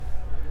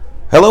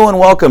Hello and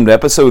welcome to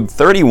episode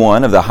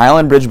 31 of the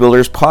Highland Bridge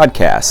Builders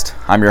podcast.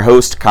 I'm your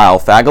host, Kyle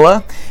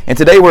Fagala, and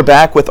today we're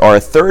back with our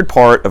third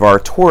part of our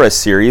Torah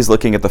series,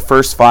 looking at the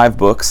first 5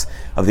 books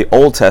of the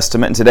Old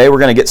Testament. And today we're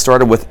going to get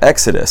started with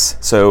Exodus.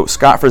 So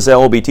Scott Frizzell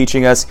will be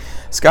teaching us.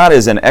 Scott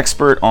is an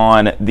expert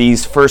on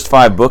these first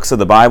 5 books of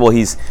the Bible.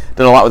 He's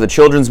done a lot with the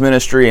children's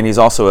ministry, and he's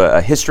also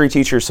a history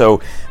teacher.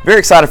 So very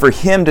excited for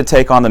him to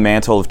take on the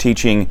mantle of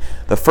teaching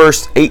the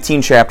first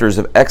 18 chapters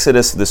of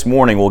Exodus this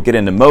morning. We'll get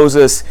into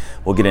Moses,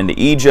 we'll get into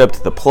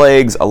Egypt, the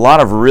plagues, a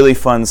lot of really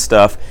fun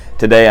stuff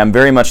today. I'm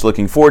very much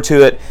looking forward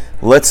to it.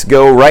 Let's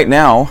go right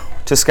now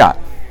to Scott.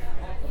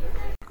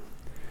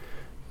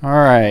 All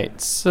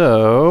right,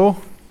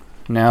 so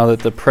now that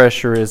the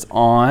pressure is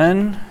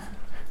on,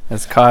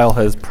 as Kyle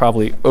has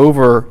probably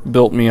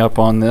overbuilt me up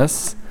on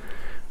this,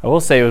 I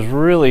will say it was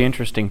really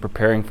interesting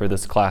preparing for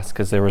this class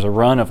because there was a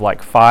run of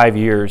like 5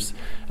 years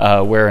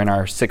where in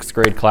our 6th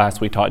grade class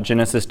we taught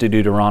Genesis to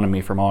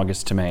Deuteronomy from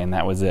August to May, and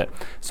that was it.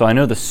 So I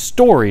know the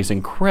stories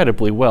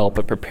incredibly well,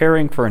 but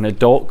preparing for an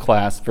adult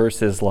class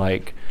versus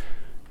like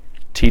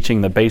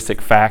teaching the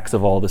basic facts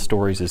of all the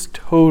stories is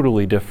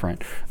totally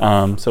different.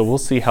 So we'll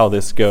see how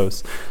this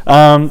goes.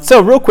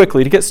 So real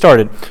quickly, to get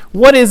started,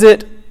 what is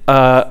it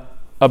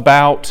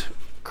about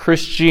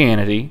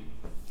Christianity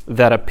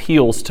that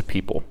appeals to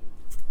people?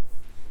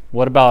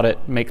 What about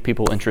it makes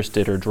people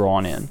interested or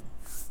drawn in?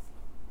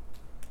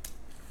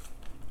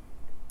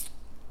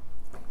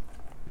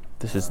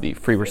 This is the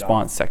free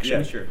response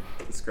section. Yeah, sure.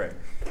 That's great.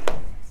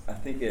 I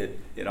think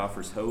it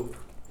offers hope.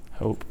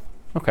 Hope.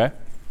 Okay.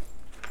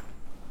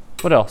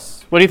 What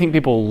else? What do you think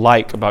people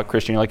like about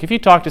Christianity? Like if you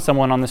talk to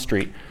someone on the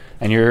street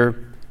and you're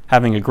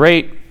having a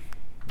great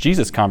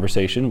Jesus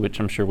conversation, which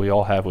I'm sure we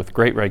all have with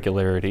great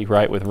regularity,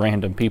 right, with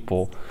random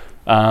people,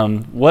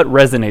 what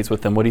resonates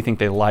with them? What do you think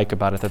they like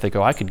about it that they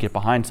go, I could get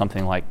behind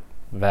something like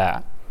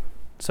that?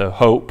 So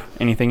hope.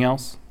 Anything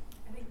else?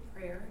 I think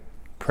prayer.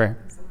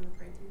 Prayer. Someone to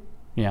pray to.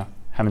 Yeah.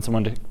 Having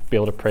someone to be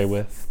able to pray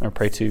with or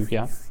pray to.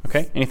 Yeah.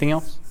 Okay. Anything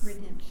else?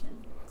 Redemption.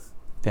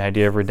 The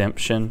idea of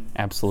redemption.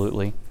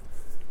 Absolutely.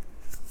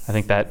 I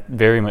think that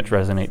very much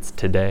resonates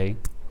today.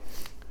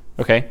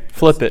 Okay.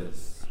 Flip it.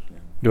 Yeah.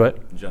 Do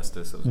what?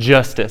 Justice.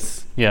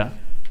 Justice. Yeah.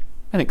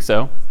 I think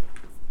so.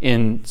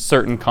 In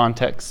certain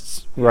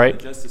contexts, right?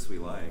 The justice we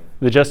like.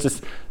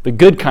 The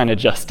good kind of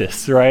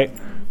justice, right?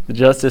 The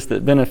justice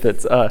that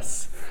benefits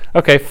us.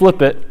 Okay,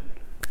 flip it.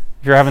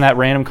 If you're having that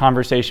random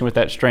conversation with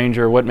that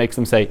stranger, what makes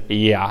them say,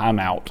 yeah, I'm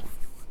out?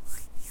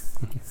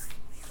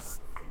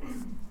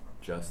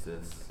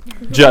 Justice.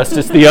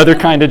 Justice, the other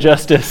kind of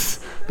justice,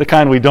 the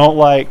kind we don't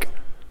like.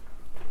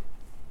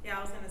 Yeah,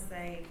 I was going to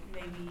say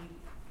maybe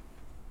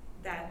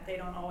that they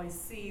don't always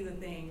see the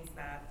things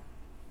that,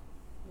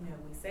 we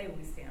say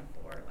we stand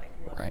for, like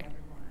loving Right.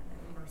 everyone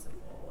and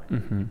merciful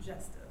and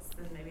justice.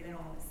 And maybe they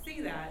don't always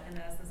see that in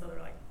essence, so they're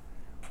like,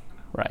 I'm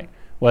out. Right.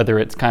 Whether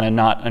it's kind of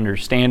not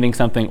understanding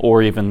something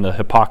or even the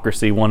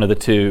hypocrisy, one of the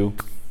two,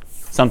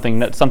 something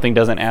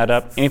doesn't add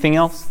up. Anything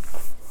else?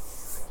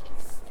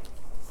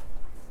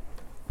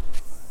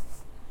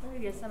 I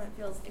guess some it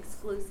feels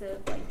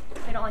exclusive. Like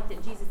I don't like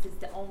that Jesus is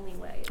the only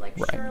way. Like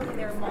Right. surely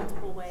there are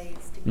multiple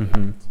ways to get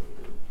Mhm. to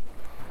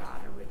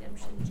God or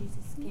redemption.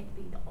 Jesus can't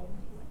be the only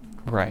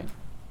way. Right.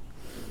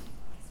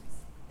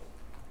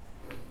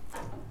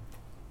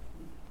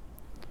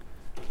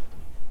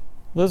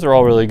 Those are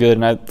all really good,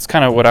 and it's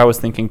kind of what I was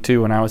thinking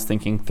too when I was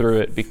thinking through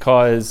it,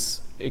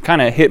 because it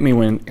kind of hit me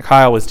when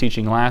Kyle was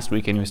teaching last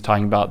week and he was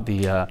talking about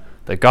the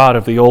God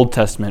of the Old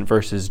Testament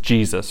versus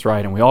Jesus,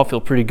 right? And we all feel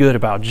pretty good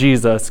about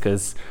Jesus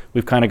because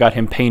we've kind of got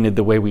him painted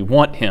the way we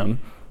want him,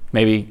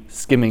 maybe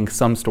skimming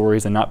some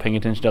stories and not paying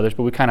attention to others,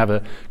 but we kind of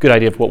have a good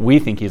idea of what we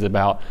think he's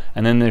about.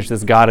 And then there's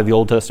this God of the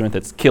Old Testament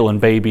that's killing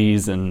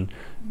babies and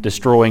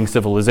destroying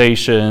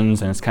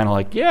civilizations, and it's kind of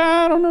like,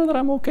 yeah, I don't know that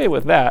I'm okay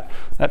with that.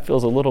 That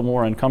feels a little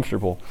more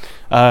uncomfortable,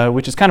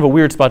 which is kind of a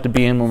weird spot to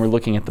be in when we're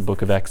looking at the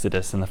book of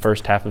Exodus. And the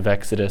first half of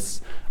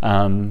Exodus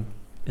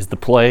is the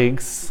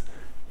plagues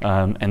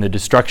and the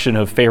destruction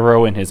of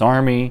Pharaoh and his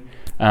army,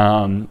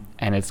 and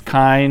it's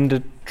kind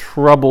of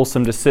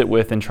troublesome to sit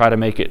with and try to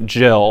make it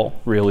gel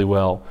really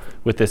well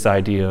with this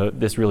idea,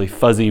 this really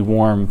fuzzy,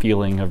 warm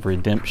feeling of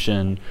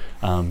redemption,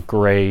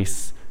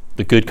 grace,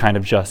 the good kind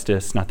of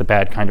justice, not the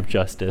bad kind of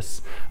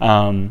justice.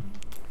 But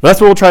that's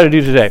what we'll try to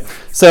do today.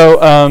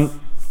 So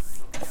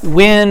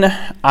when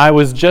I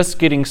was just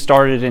getting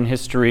started in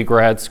history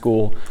grad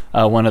school,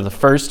 one of the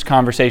first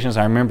conversations,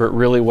 I remember it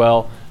really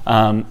well,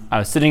 I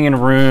was sitting in a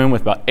room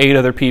with about 8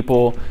 other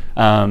people.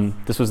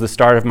 This was the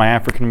start of my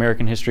African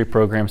American history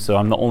program, so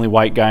I'm the only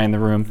white guy in the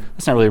room.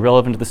 That's not really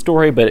relevant to the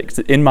story, but it's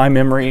in my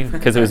memory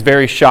because it was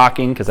very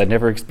shocking because I'd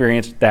never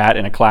experienced that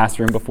in a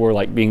classroom before,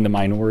 like being the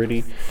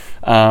minority.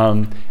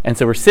 And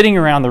so we're sitting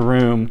around the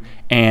room,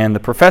 and the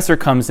professor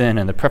comes in,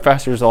 and the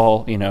professor's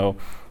all,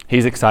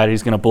 he's excited.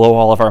 He's going to blow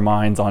all of our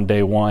minds on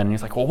day one. And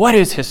he's like, well, what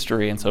is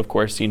history? And so, of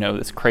course,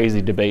 this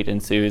crazy debate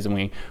ensues, and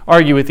we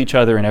argue with each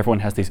other, and everyone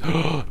has these,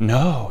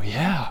 no,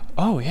 yeah,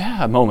 oh,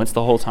 yeah, moments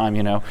the whole time,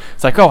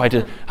 It's like,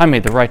 I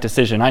made the right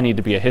decision. I need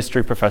to be a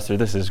history professor.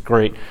 This is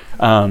great.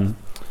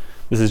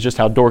 This is just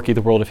how dorky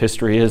the world of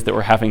history is, that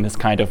we're having this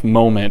kind of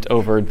moment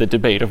over the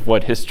debate of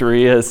what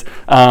history is.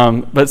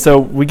 But so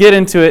we get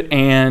into it,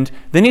 and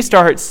then he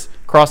starts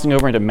crossing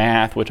over into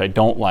math, which I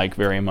don't like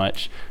very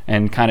much,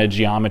 and kind of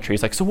geometry.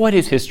 It's like, so what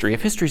is history?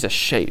 If history's a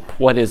shape,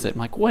 what is it? I'm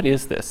like, what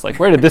is this? Like,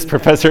 where did this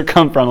professor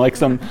come from? Like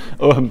some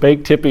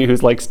baked hippie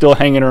who's like still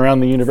hanging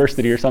around the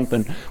university or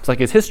something. It's like,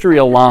 is history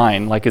a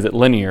line? Like, is it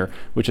linear?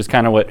 Which is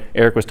kind of what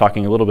Eric was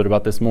talking a little bit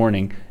about this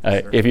morning.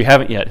 Sure. If you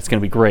haven't yet, it's going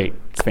to be great.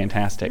 It's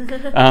fantastic.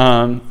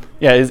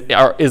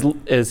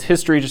 Is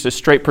history just a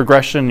straight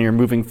progression and you're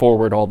moving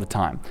forward all the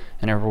time?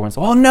 And everyone's,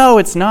 oh, no,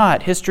 it's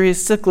not. History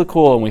is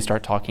cyclical. And we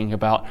start talking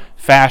about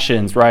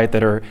fashions, right,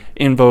 that are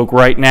in vogue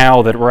right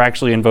now that were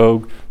actually in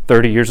vogue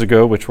 30 years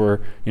ago, which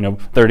were,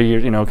 30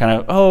 years,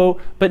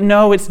 but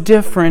no, it's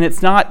different.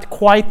 It's not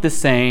quite the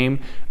same.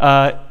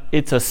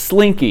 It's a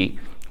slinky,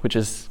 which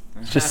is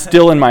just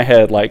still in my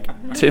head. Like,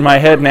 in my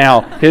head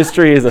now,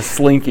 history is a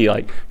slinky,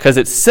 because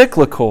it's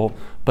cyclical,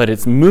 but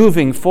it's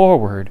moving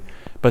forward.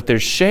 But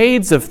there's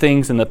shades of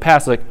things in the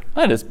past, like,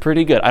 that is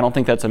pretty good. I don't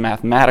think that's a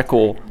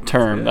mathematical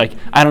term. Like,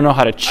 I don't know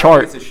how to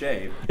chart. It's a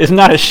shape. It's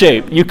not a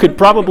shape. You could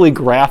probably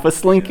graph a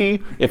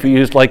slinky if you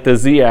used like the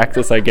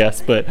z-axis, I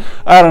guess, but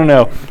I don't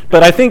know.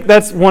 But I think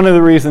that's one of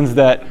the reasons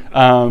that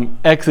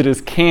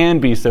Exodus can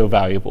be so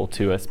valuable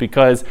to us,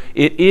 because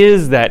it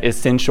is that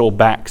essential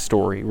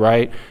backstory,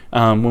 right?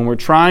 When we're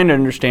trying to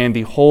understand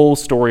the whole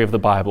story of the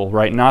Bible,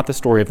 right? Not the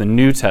story of the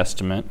New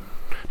Testament,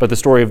 but the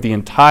story of the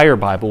entire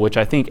Bible, which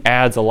I think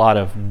adds a lot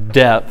of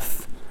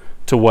depth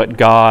to what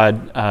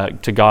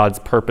to God's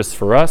purpose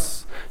for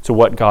us, to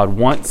what God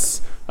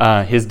wants,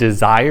 His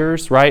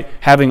desires, right?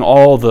 Having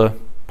all the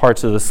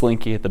parts of the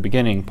slinky at the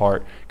beginning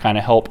part kind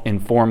of help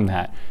inform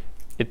that.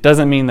 It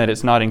doesn't mean that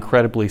it's not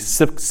incredibly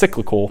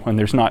cyclical and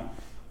there's not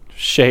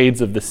shades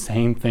of the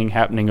same thing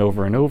happening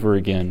over and over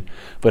again,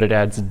 but it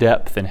adds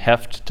depth and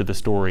heft to the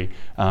story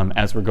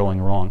as we're going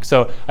along.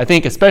 So I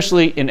think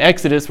especially in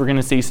Exodus, we're going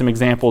to see some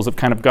examples of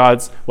kind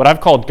of what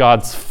I've called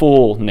God's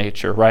full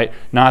nature, right?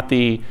 Not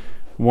the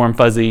warm,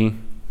 fuzzy,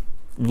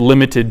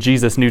 limited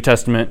Jesus New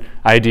Testament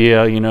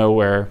idea,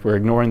 where we're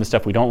ignoring the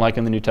stuff we don't like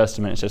in the New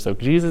Testament. It's just like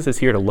Jesus is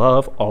here to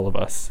love all of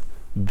us.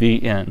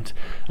 The end.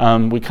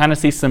 We kind of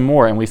see some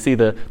more, and we see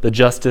the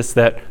justice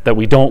that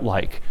we don't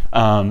like.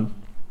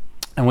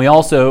 And we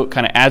also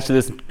kind of add to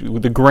this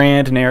the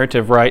grand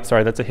narrative, right?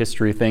 Sorry, that's a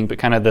history thing, but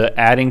kind of the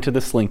adding to the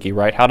slinky,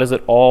 right? How does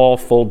it all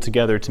fold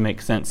together to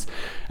make sense?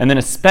 And then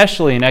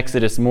especially in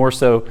Exodus, more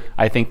so,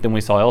 I think, than we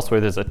saw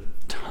elsewhere, there's a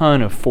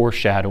ton of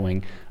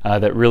foreshadowing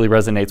that really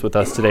resonates with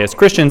us today as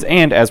Christians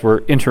and as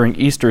we're entering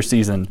Easter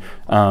season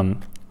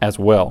as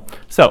well.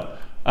 So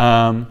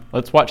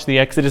let's watch the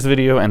Exodus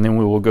video, and then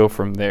we will go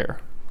from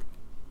there.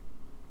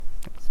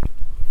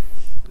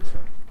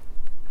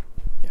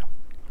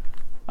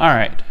 All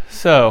right,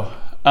 so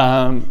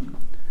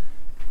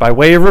by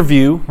way of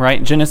review,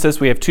 right,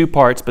 Genesis, we have two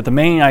parts, but the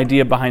main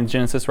idea behind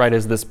Genesis, right,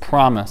 is this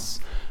promise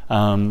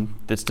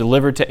that's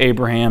delivered to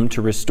Abraham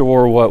to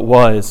restore what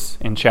was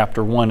in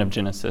chapter 1 of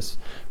Genesis,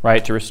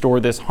 right, to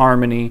restore this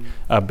harmony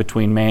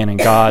between man and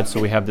God. So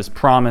we have this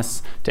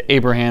promise to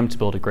Abraham to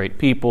build a great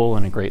people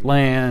and a great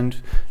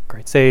land,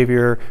 great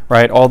Savior,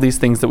 right? All these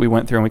things that we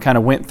went through, and we kind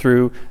of went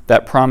through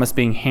that promise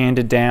being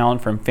handed down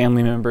from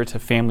family member to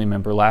family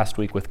member last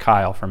week with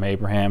Kyle, from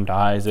Abraham to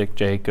Isaac,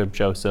 Jacob,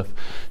 Joseph.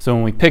 So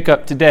when we pick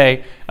up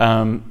today,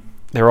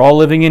 they're all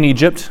living in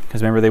Egypt,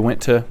 because remember they went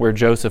to where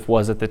Joseph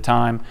was at the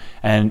time,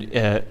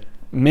 and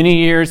many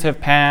years have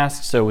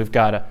passed, so we've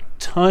got a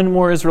ton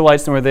more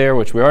Israelites than were there,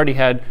 which we already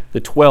had the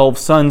 12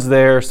 sons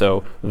there,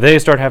 so they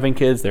start having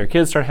kids, their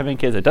kids start having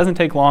kids. It doesn't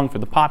take long for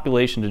the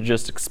population to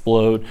just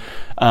explode,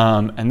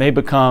 and they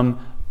become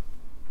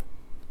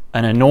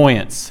an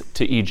annoyance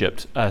to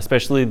Egypt,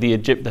 especially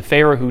the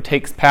Pharaoh who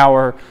takes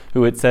power,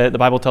 who it said, the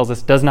Bible tells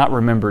us, does not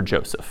remember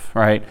Joseph,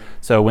 right?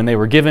 So when they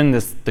were given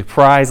the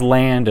prize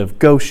land of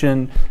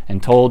Goshen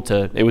and told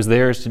it was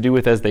theirs to do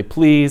with as they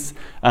please,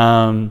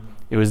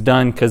 it was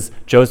done because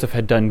Joseph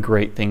had done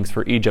great things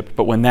for Egypt.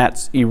 But when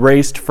that's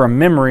erased from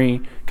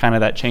memory, kind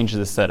of that changes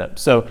the setup.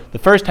 So the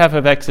first half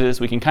of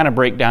Exodus, we can kind of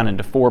break down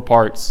into 4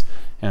 parts,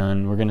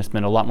 and we're going to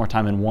spend a lot more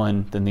time in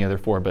one than the other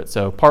 4. But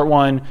so part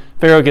 1,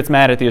 Pharaoh gets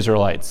mad at the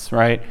Israelites,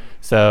 right?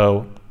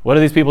 So what are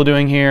these people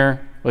doing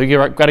here? Well, you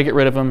got to get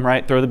rid of them,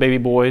 right? Throw the baby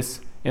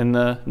boys in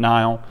the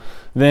Nile.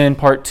 Then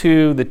part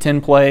 2, the 10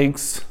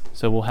 plagues.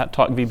 So we'll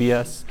talk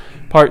VBS.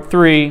 Part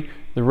 3,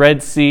 the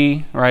Red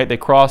Sea, right? They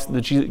cross,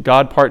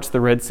 God parts the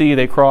Red Sea,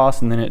 they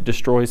cross, and then it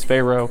destroys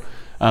Pharaoh,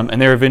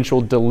 and their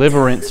eventual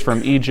deliverance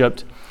from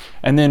Egypt.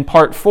 And then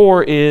part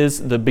 4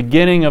 is the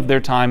beginning of their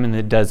time in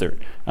the desert.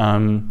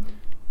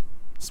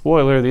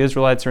 Spoiler, the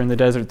Israelites are in the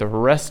desert the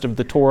rest of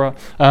the Torah,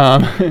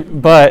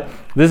 but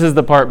this is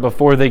the part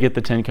before they get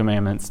the 10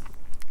 Commandments.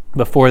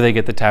 before they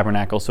get the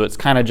tabernacle. So it's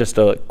kind of just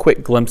a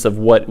quick glimpse of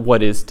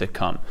what is to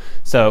come.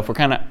 So if I'm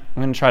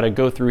going to try to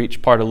go through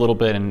each part a little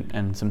bit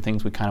and some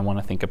things we kind of want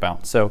to think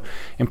about. So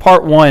in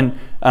part 1,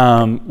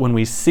 when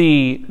we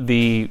see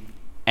the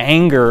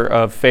anger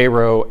of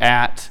Pharaoh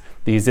at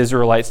these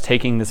Israelites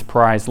taking this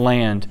prized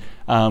land,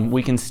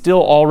 we can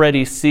still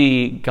already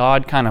see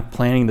God kind of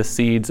planting the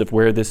seeds of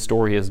where this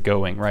story is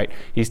going, right?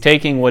 He's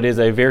taking what is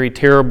a very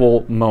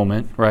terrible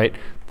moment, right?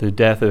 The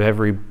death of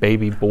every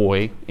baby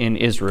boy in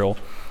Israel.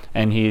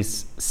 And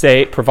he's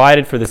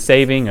provided for the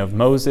saving of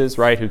Moses,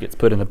 right, who gets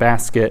put in the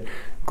basket,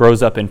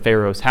 grows up in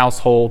Pharaoh's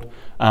household,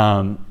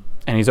 and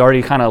he's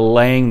already kind of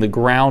laying the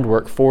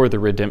groundwork for the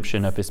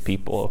redemption of his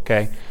people,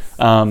 okay?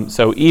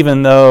 So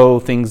even though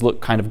things look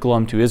kind of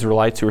glum to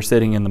Israelites who are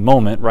sitting in the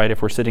moment, right,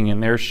 if we're sitting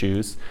in their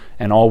shoes,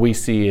 and all we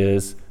see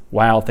is,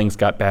 wow, things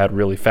got bad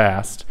really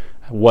fast,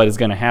 what is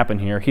going to happen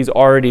here? He's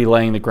already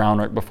laying the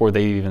groundwork before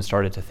they even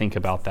started to think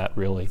about that,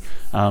 really.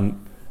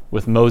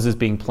 With Moses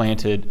being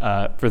planted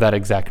for that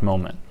exact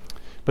moment.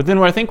 But then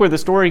where the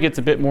story gets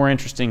a bit more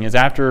interesting is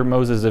after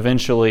Moses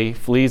eventually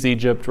flees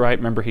Egypt, right?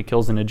 Remember, he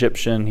kills an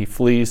Egyptian, he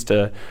flees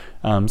to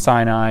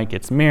Sinai,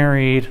 gets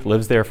married,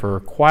 lives there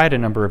for quite a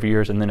number of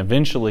years, and then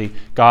eventually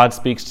God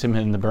speaks to him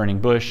in the burning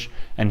bush,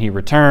 and he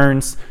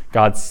returns.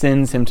 God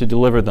sends him to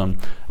deliver them.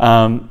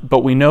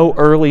 But we know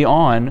early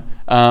on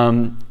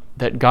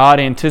that God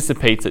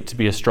anticipates it to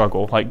be a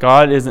struggle. Like,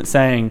 God isn't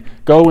saying,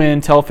 go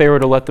in, tell Pharaoh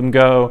to let them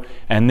go,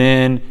 and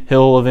then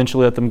he'll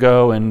eventually let them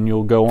go and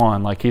you'll go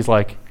on.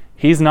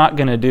 He's not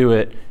going to do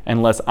it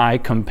unless I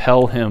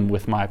compel him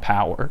with my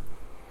power.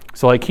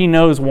 So he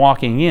knows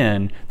walking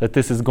in that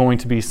this is going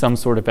to be some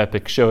sort of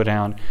epic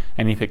showdown,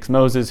 and he picks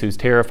Moses, who's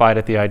terrified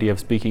at the idea of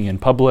speaking in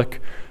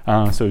public,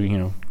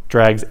 so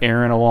drags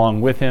Aaron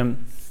along with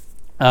him.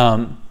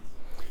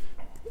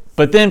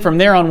 But then from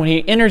there on, when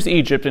he enters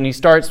Egypt and he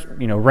starts,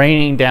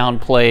 raining down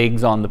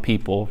plagues on the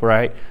people,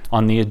 right,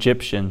 on the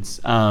Egyptians,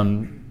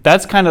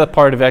 that's kind of the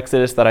part of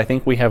Exodus that I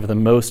think we have the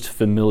most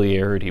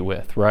familiarity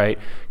with, right?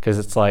 Because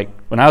it's like,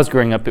 when I was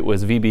growing up, it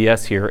was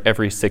VBS here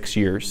every 6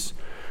 years,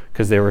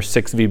 because there were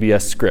 6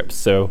 VBS scripts.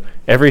 So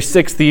every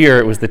 6th year,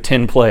 it was the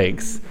 10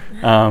 plagues.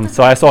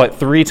 So I saw it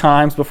 3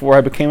 times before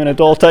I became an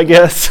adult, I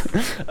guess.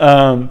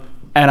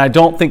 And I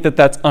don't think that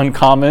that's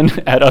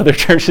uncommon at other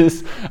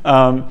churches.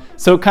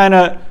 So kind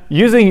of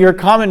using your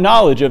common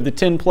knowledge of the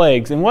 10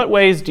 plagues, in what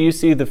ways do you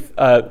see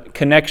the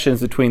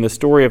connections between the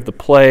story of the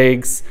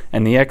plagues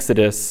and the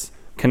Exodus,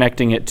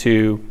 connecting it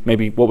to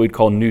maybe what we'd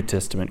call New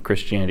Testament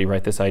Christianity,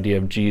 right? This idea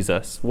of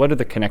Jesus. What are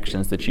the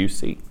connections that you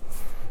see?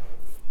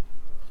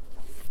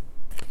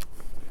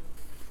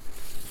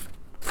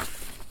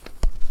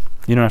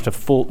 You don't have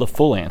to the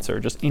full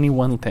answer, just any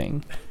one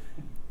thing.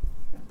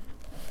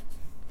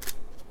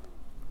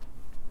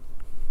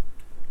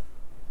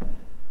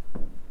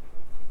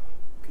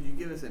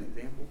 Give us an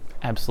example?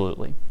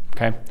 Absolutely.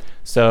 Okay.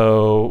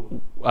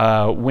 So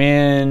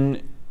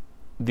when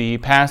the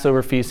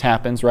Passover feast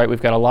happens, right,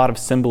 we've got a lot of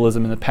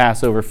symbolism in the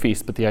Passover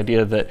feast, but the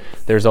idea that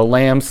there's a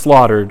lamb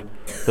slaughtered,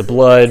 the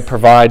blood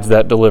provides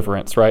that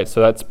deliverance, right? So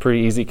that's a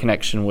pretty easy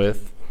connection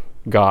with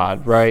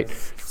God, right?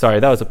 Sorry,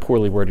 that was a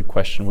poorly worded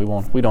question. We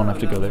don't have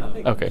to go there.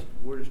 Okay.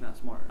 We're just not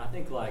smart. I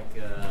think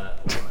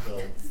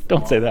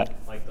Don't say that.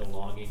 Like the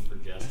longing for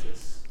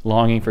justice.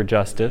 Longing for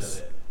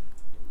justice.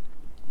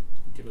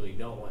 Typically, you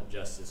don't want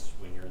justice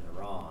when you're in the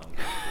wrong,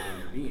 but when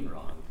you're being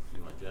wrong,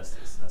 you want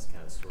justice. That's kind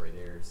of the story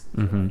there. Is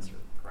the Israelites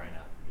are crying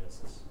out for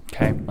justice.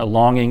 Okay, a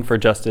longing for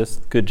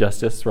justice, good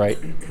justice, right?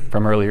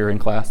 From earlier in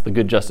class, the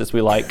good justice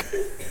we like.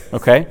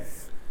 Okay.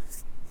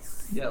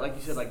 Yeah, like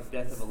you said, like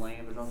death of a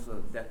lamb. There's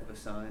also death of a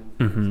son.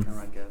 Mm-hmm. It's kind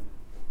of like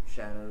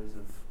shadows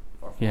of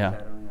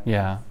foreshadowing.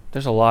 Yeah.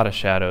 There's a lot of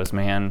shadows,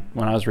 man.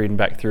 When I was reading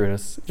back through it,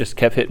 it just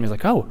kept hitting me.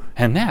 Like, oh,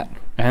 and that,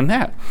 and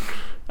that.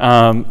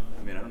 I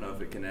don't know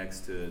if it connects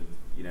to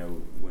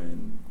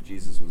when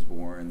Jesus was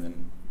born,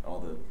 then all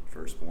the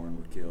firstborn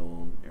were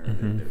killed, or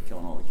they were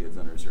killing all the kids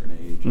under a certain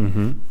age,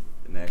 and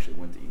they actually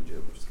went to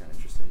Egypt, which is kind of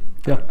interesting.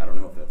 Yeah. I don't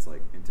know if that's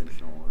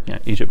intentional or. Yeah,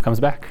 Egypt comes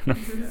back. Yeah, I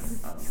don't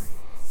know.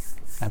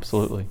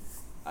 Absolutely.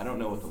 I don't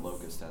know what the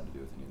locust had to do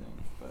with anything,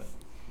 but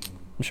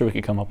I'm sure we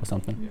could come up with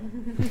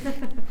something.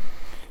 Yeah.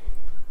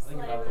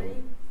 Slavery.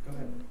 Go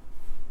ahead.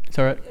 It's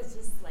all right. It's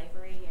just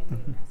slavery and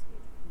being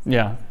rescued.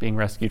 Yeah, being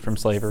rescued from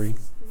slavery.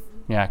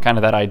 Yeah, kind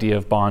of that idea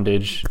of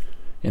bondage.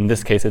 In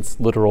this case, it's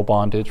literal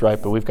bondage, right?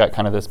 But we've got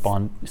kind of this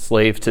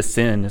slave to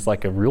sin is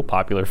like a real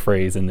popular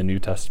phrase in the New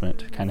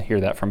Testament. Kind of hear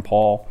that from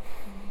Paul.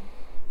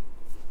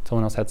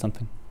 Someone else had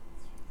something?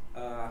 I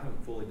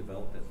haven't fully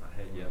developed it in my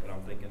head yet, but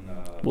I'm thinking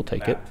We'll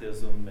take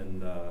baptism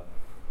and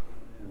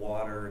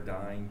water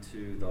dying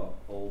to the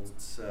old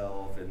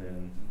self, and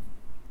then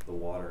the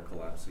water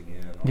collapsing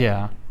in.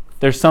 Yeah.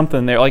 There's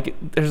something there. Like,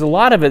 there's a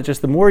lot of it.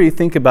 Just the more you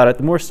think about it,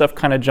 the more stuff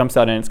kind of jumps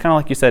out. And it's kind of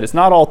like you said, it's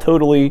not all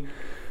totally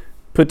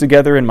put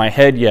together in my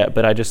head yet,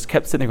 but I just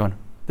kept sitting there going,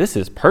 this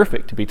is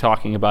perfect to be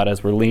talking about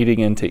as we're leading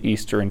into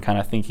Easter and kind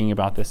of thinking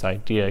about this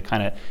idea.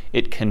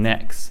 It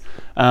connects.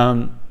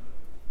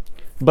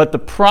 But the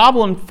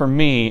problem for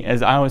me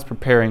as I was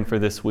preparing for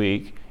this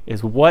week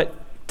is what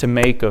to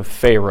make of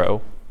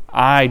Pharaoh.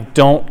 I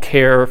don't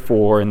care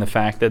for in the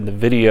fact that in the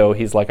video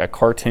he's like a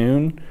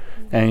cartoon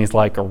and he's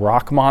like a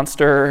rock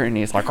monster and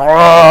he's like,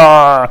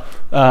 yeah,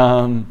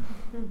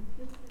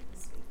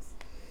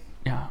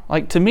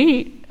 like to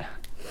me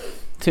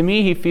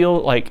he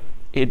feels like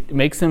it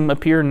makes him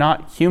appear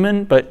not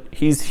human, but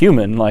he's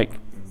human. Like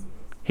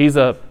he's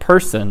a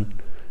person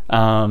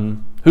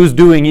who's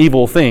doing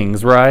evil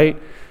things, right?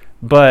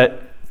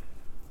 But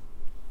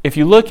if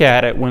you look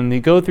at it, when they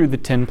go through the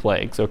 10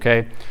 plagues,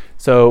 okay,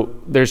 so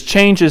there's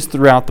changes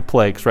throughout the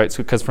plagues, right?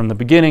 So because from the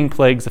beginning,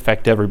 plagues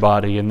affect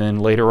everybody, and then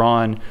later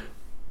on,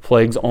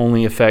 plagues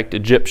only affect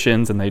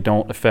Egyptians and they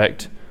don't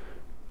affect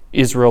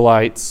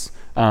Israelites.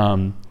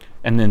 And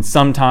then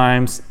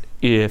sometimes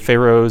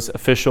Pharaoh's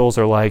officials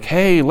are like,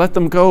 hey, let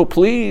them go,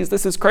 please,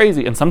 this is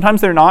crazy. And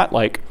sometimes they're not.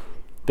 Like,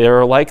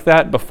 they're like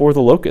that before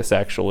the locusts,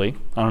 actually.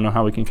 I don't know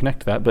how we can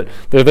connect that, but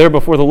they're there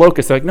before the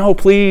locusts. They're like, no,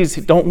 please,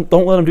 don't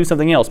let them do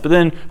something else. But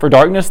then for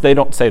darkness, they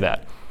don't say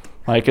that.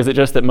 Like, is it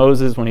just that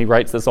Moses, when he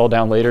writes this all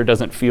down later,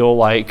 doesn't feel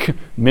like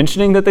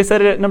mentioning that they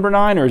said it at number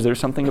 9? Or is there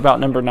something about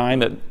number 9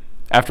 that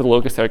after the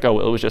locusts, they're like, oh,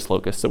 well, it was just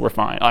locusts, so we're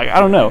fine. Like, I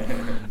don't know.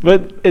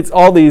 But it's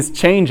all these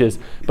changes.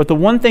 But the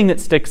one thing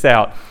that sticks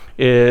out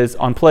is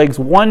on plagues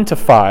 1 to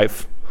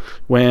 5,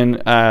 when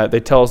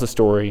they tell us the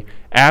story,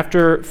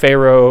 after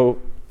Pharaoh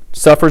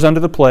suffers under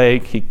the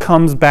plague, he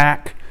comes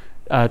back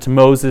to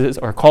Moses,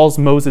 or calls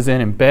Moses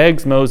in and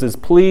begs Moses,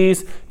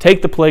 please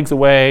take the plagues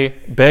away,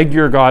 beg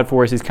your God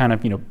for us. He's kind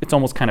of, it's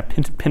almost kind of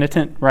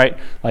penitent, right?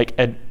 Like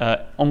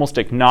almost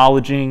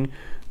acknowledging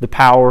the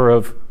power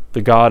of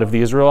the God of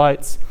the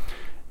Israelites.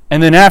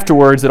 And then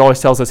afterwards, it always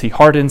tells us he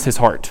hardens his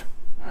heart.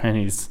 And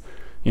he's,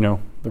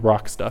 the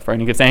rock stuff, right?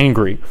 And he gets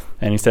angry.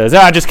 And he says,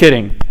 just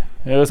kidding.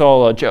 It was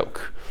all a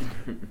joke.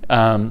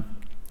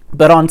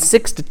 But on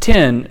 6 to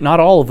 10, not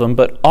all of them,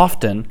 but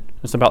often,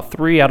 it's about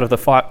 3 out of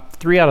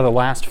the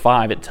last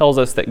 5, it tells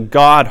us that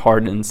God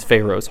hardens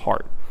Pharaoh's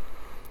heart.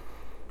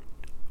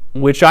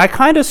 Which I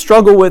kind of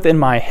struggle with in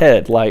my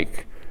head,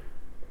 like,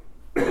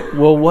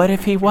 well, what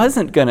if he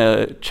wasn't going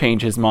to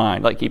change his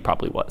mind? Like, he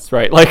probably was,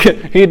 right? Like,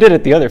 he did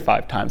it the other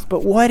 5 times.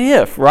 But what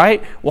if,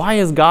 right? Why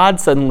is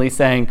God suddenly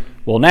saying,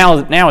 well,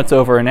 now it's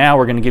over, and now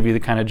we're going to give you the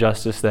kind of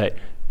justice that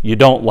you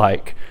don't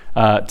like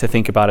to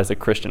think about as a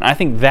Christian? I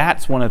think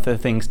that's one of the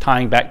things,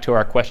 tying back to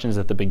our questions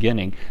at the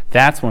beginning,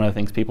 that's one of the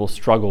things people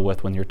struggle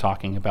with when you're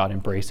talking about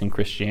embracing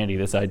Christianity,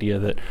 this idea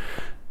that,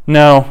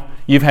 no,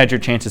 you've had your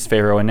chances,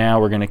 Pharaoh, and now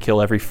we're going to kill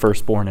every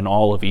firstborn in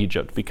all of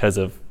Egypt because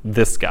of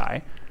this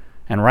guy.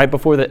 And right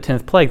before that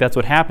 10th plague, that's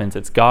what happens.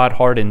 It's God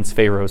hardens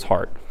Pharaoh's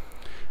heart.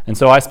 And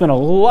so I spent a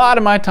lot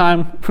of my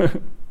time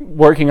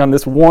working on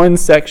this one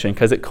section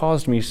because it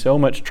caused me so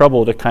much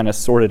trouble to kind of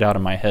sort it out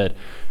in my head.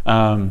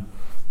 I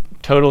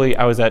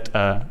was at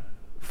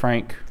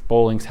Frank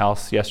Bowling's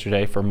house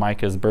yesterday for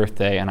Micah's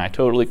birthday, and I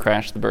totally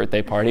crashed the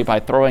birthday party by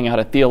throwing out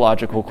a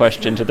theological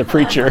question to the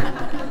preacher.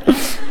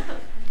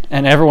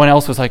 And everyone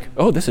else was like,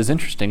 oh, this is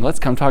interesting. Let's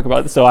come talk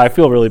about this. So I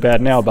feel really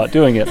bad now about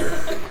doing it.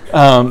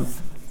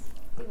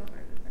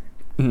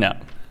 No,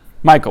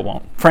 Micah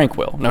won't. Frank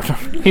will. No,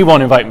 he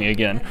won't invite me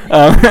again.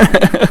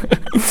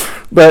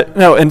 But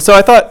no, and so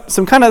I thought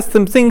some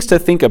things to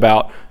think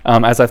about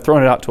as I've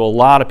thrown it out to a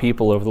lot of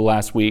people over the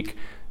last week.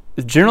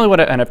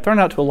 Generally, and I've thrown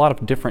it out to a lot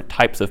of different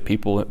types of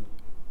people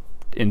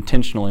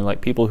intentionally,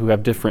 like people who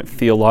have different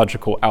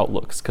theological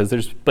outlooks.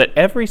 But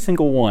every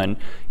single one,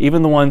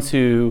 even the ones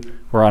who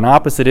were on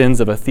opposite ends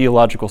of a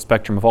theological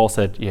spectrum, have all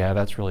said, yeah,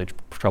 that's really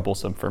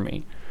troublesome for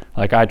me.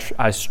 Like,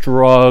 I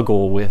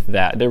struggle with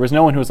that. There was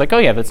no one who was like, oh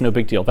yeah, that's no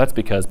big deal. That's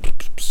because,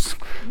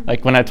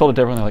 like, when I told it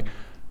to everyone, they're like,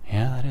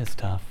 yeah, that is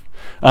tough.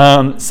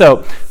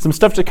 So some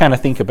stuff to kind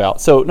of think about.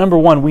 So number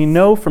one, we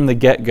know from the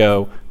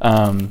get-go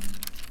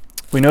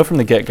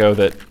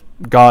that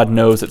God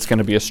knows it's going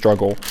to be a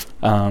struggle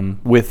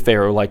with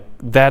Pharaoh. Like,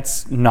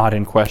 that's not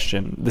in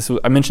question.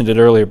 I mentioned it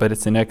earlier, but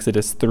it's in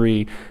Exodus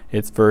 3.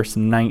 It's verse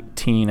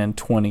 19 and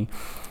 20.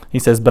 He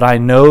says, but I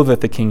know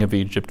that the king of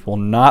Egypt will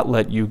not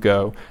let you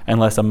go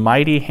unless a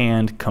mighty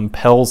hand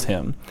compels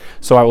him.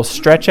 So I will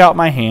stretch out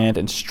my hand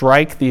and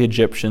strike the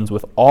Egyptians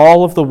with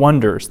all of the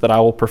wonders that I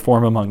will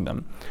perform among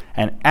them.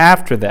 And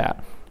after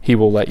that, he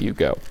will let you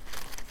go.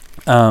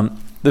 The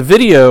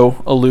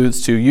video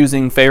alludes to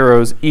using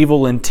Pharaoh's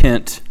evil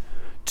intent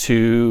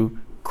to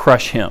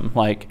crush him,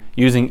 like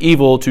using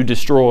evil to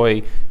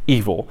destroy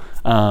evil.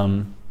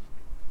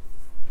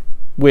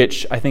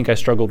 Which I think I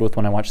struggled with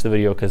when I watched the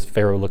video because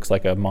Pharaoh looks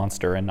like a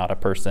monster and not a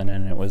person,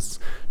 and it was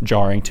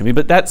jarring to me.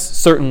 But that's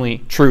certainly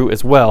true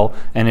as well.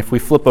 And if we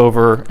flip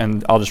over,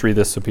 and I'll just read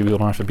this so people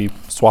don't have to be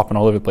swapping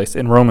all over the place.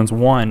 In Romans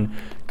 1,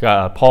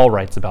 Paul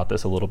writes about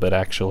this a little bit,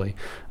 actually,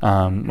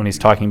 when he's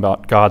talking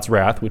about God's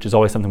wrath, which is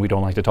always something we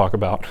don't like to talk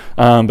about.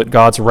 But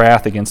God's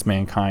wrath against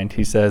mankind,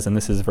 he says, and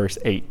this is verse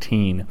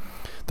 18,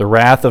 the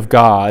wrath of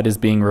God is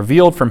being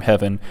revealed from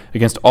heaven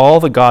against all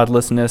the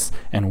godlessness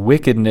and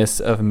wickedness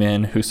of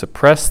men who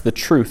suppress the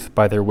truth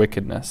by their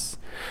wickedness.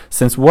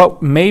 Since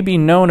what may be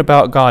known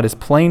about God is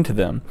plain to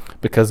them,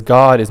 because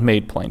God is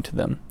made plain to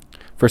them.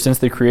 For since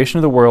the creation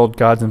of the world,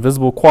 God's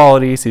invisible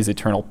qualities, his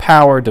eternal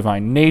power,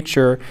 divine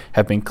nature,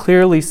 have been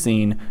clearly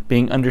seen,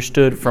 being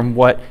understood from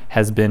what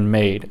has been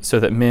made, so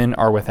that men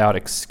are without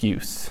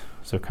excuse.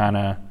 So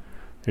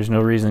there's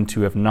no reason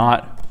to have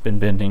not been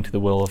bending to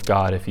the will of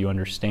God if you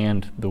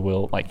understand the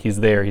will, like he's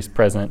there, he's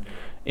present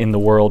in the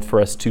world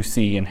for us to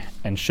see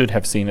and should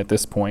have seen at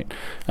this point.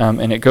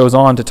 And it goes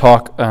on to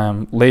talk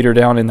later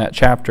down in that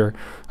chapter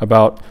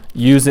about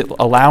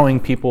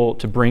allowing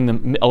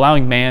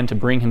man to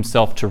bring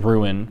himself to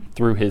ruin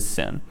through his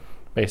sin,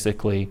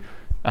 basically.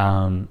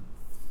 So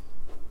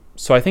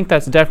I think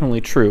that's definitely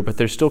true, but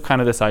there's still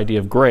kind of this idea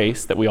of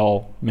grace that we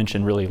all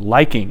mention really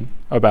liking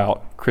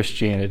about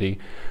Christianity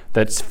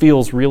that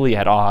feels really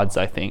at odds,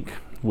 I think,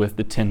 with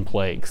the 10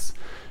 plagues.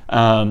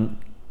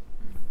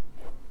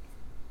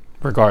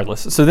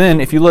 Regardless. So then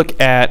if you look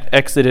at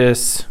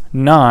Exodus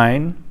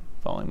 9,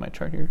 following my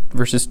chart here,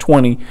 verses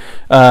 20,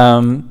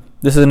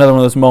 this is another one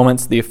of those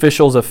moments. The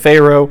officials of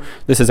Pharaoh,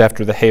 this is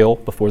after the hail,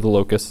 before the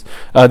locusts,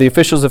 the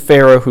officials of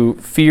Pharaoh who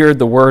feared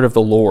the word of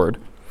the Lord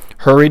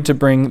hurried to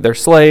bring their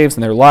slaves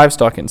and their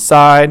livestock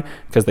inside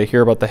because they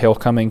hear about the hail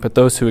coming, but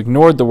those who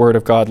ignored the word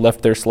of God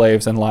left their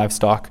slaves and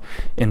livestock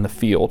in the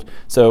field.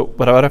 So,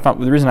 but what I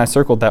found, the reason I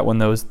circled that one,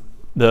 though, is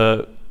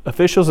the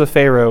officials of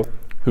Pharaoh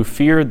who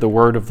feared the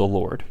word of the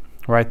Lord.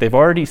 Right? They've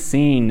already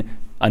seen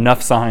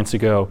enough signs to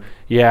go,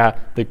 yeah,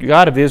 the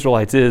God of the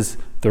Israelites is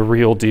the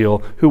real deal,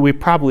 who we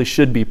probably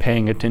should be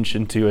paying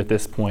attention to at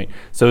this point.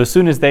 So as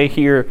soon as they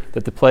hear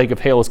that the plague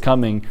of hail is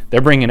coming,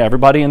 they're bringing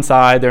everybody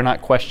inside. They're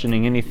not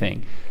questioning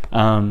anything,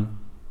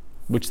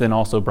 which then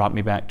also brought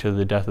me back to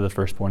the death of the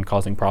firstborn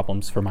causing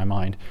problems for my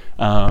mind.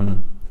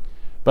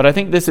 But I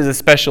think this is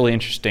especially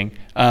interesting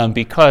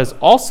because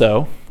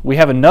also we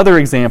have another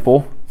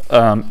example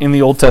in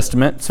the Old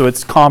Testament, so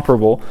it's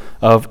comparable,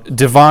 of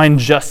divine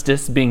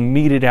justice being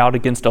meted out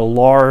against a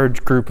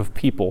large group of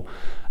people.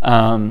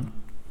 And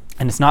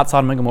it's not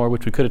Sodom and Gomorrah,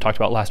 which we could have talked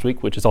about last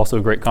week, which is also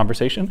a great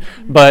conversation.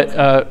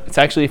 But it's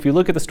actually, if you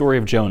look at the story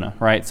of Jonah,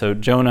 right? So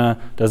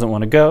Jonah doesn't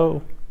want to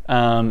go,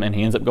 and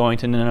he ends up going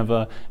to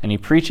Nineveh, and he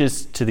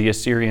preaches to the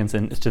Assyrians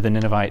and to the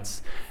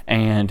Ninevites,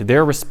 and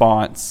their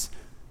response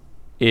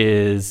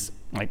is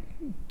like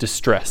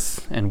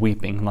distress and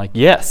weeping, like,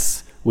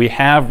 yes, we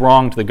have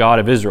wronged the God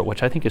of Israel,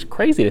 which I think is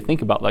crazy to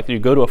think about. Like, you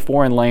go to a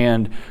foreign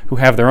land who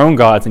have their own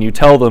gods and you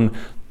tell them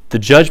the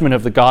judgment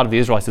of the God of the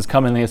Israelites is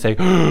coming, and they say,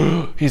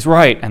 oh, he's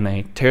right. And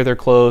they tear their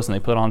clothes and they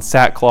put on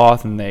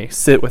sackcloth and they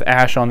sit with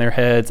ash on their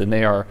heads and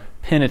they are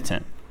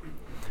penitent.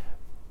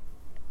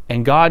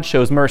 And God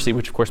shows mercy,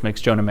 which of course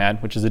makes Jonah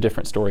mad, which is a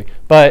different story.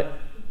 But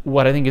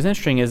what I think is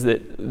interesting is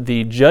that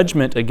the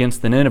judgment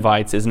against the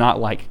Ninevites is not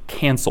like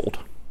canceled.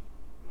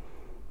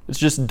 It's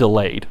just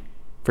delayed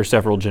for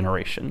several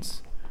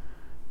generations.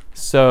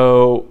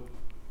 So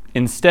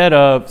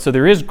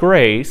there is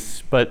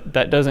grace, but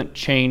that doesn't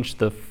change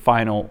the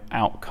final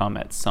outcome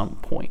at some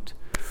point.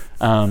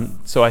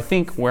 So I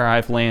think where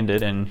I've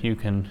landed, and you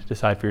can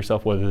decide for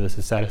yourself whether this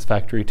is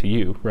satisfactory to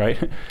you,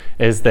 right,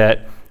 is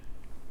that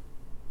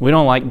we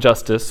don't like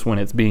justice when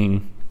it's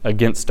being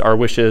against our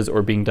wishes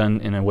or being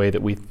done in a way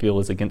that we feel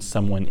is against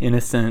someone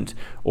innocent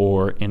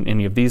or in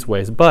any of these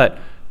ways. But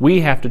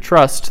we have to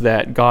trust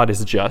that God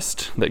is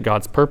just, that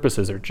God's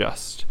purposes are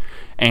just.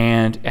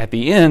 And at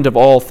the end of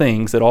all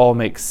things, it all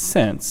makes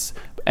sense.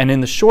 And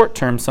in the short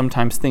term,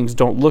 sometimes things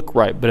don't look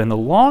right. But in the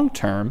long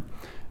term,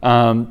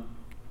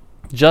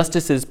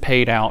 justice is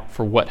paid out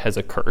for what has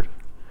occurred.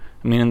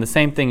 I mean, and the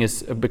same thing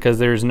is because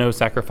there's no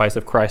sacrifice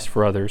of Christ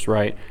for others,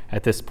 right?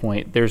 At this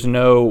point, there's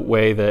no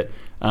way that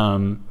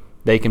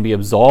they can be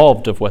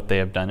absolved of what they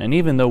have done. And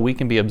even though we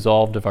can be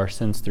absolved of our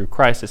sins through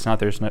Christ,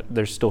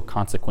 there's still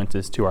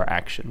consequences to our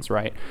actions,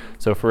 right?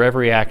 So for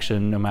every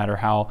action, no matter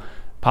how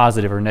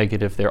positive or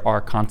negative, there are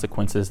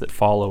consequences that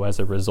follow as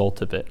a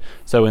result of it.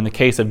 So in the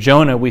case of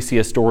Jonah, we see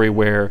a story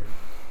where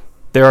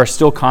there are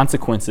still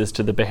consequences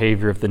to the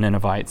behavior of the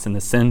Ninevites and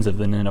the sins of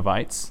the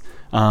Ninevites.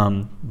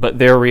 But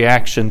their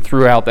reaction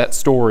throughout that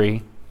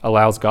story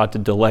allows God to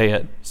delay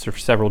it for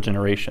several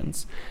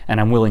generations. And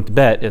I'm willing to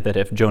bet that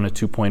if Jonah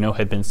 2.0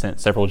 had been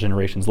sent several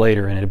generations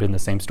later and it had been the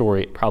same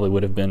story, it probably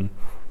would have been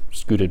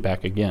scooted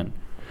back again.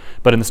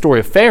 But in the story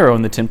of Pharaoh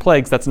and the 10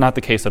 plagues, that's not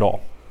the case at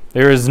all.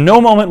 There is no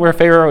moment where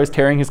Pharaoh is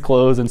tearing his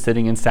clothes and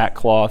sitting in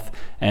sackcloth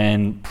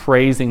and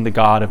praising the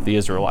God of the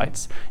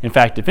Israelites. In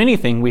fact, if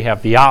anything, we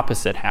have the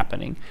opposite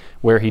happening,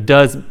 where he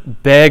does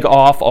beg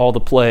off all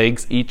the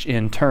plagues, each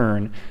in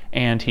turn,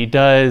 and he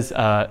does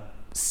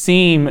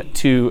seem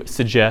to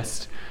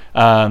suggest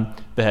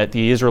that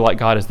the Israelite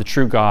God is the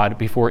true God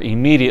before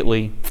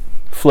immediately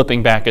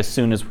flipping back as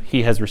soon as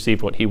he has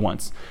received what he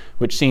wants,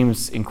 which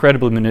seems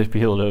incredibly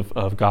manipulative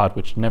of God,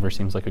 which never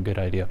seems like a good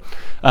idea.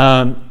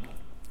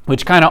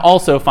 Which kind of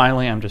also,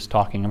 finally, I'm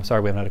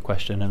sorry we haven't had a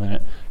question, and then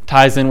it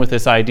ties in with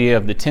this idea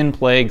of the 10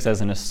 plagues as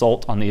an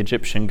assault on the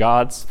Egyptian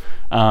gods.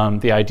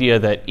 The idea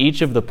that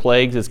each of the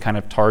plagues is kind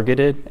of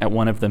targeted at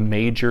one of the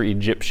major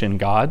Egyptian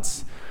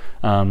gods,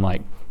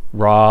 like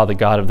Ra, the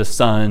god of the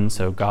sun,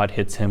 so God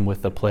hits him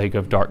with the plague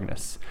of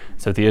darkness.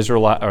 So the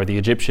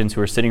Egyptians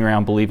who are sitting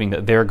around believing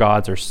that their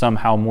gods are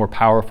somehow more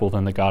powerful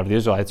than the God of the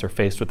Israelites are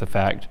faced with the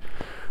fact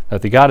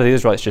that the God of the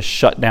Israelites just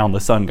shut down the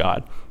sun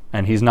god,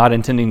 and he's not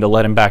intending to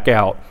let him back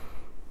out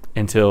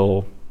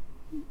until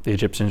the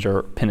Egyptians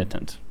are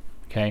penitent.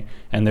 Okay,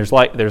 and there's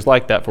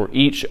like that for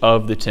each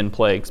of the 10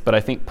 plagues, but I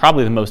think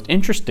probably the most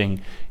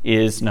interesting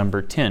is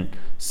number 10.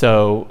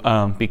 So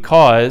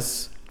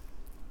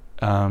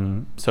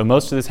so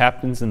most of this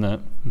happens in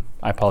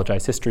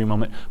history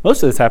moment.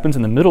 Most of this happens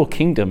in the Middle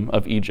Kingdom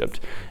of Egypt.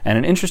 And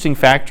an interesting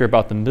factor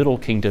about the Middle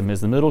Kingdom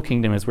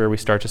is where we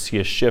start to see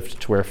a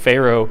shift to where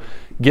Pharaoh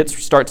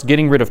starts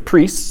getting rid of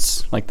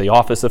priests, like the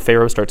office of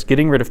Pharaoh starts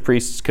getting rid of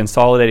priests,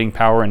 consolidating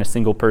power in a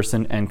single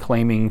person and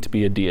claiming to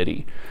be a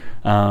deity.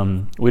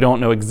 We don't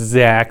know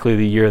exactly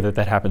the year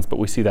that happens, but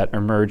we see that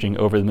emerging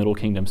over the Middle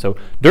Kingdom. So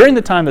during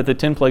the time that the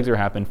 10 plagues are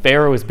happening,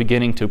 Pharaoh is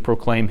beginning to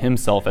proclaim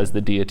himself as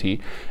the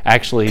deity,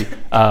 actually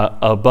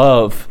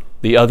above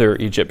the other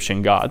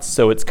Egyptian gods.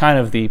 So it's kind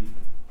of the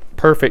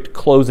perfect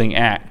closing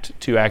act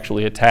to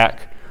actually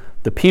attack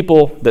the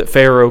people that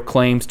Pharaoh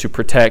claims to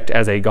protect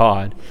as a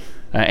god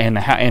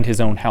and his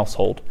own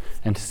household,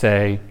 and to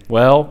say,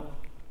 well,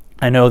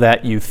 I know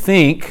that you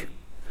think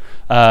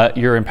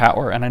you're in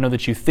power, and I know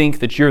that you think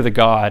that you're the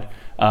God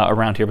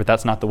around here, but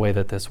that's not the way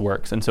that this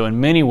works. And so in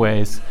many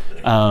ways,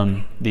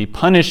 the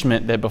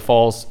punishment that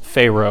befalls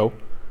Pharaoh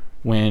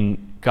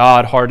when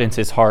God hardens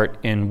his heart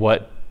in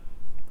what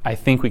I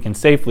think we can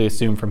safely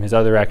assume from his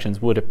other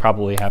actions would have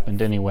probably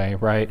happened anyway,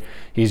 right?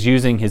 He's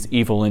using his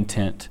evil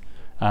intent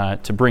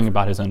to bring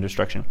about his own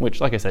destruction, which,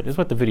 like I said, is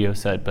what the video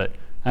said, but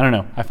I don't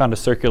know. I found a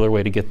circular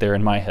way to get there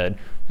in my head,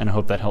 and I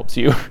hope that helps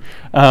you.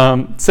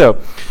 But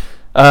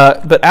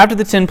after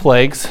the 10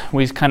 plagues,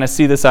 we kind of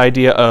see this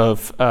idea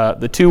of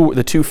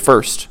the two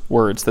first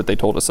words that they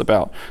told us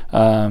about.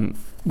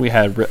 We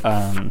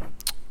had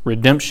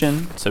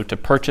redemption, so to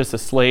purchase a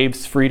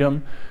slave's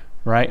freedom,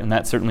 right? And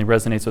that certainly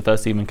resonates with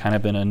us, even kind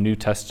of in a New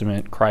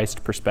Testament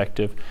Christ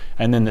perspective.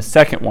 And then the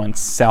second one,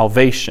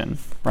 salvation,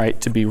 right?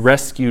 To be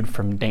rescued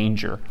from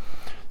danger.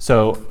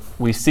 So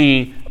we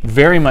see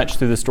very much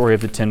through the story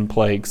of the 10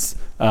 plagues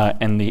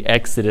and the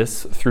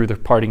Exodus through the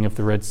parting of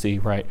the Red Sea,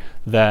 right,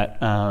 that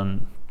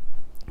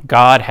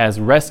God has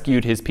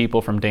rescued his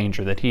people from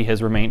danger, that he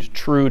has remained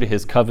true to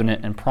his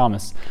covenant and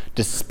promise,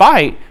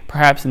 despite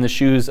perhaps in the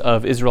shoes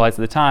of Israelites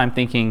at the time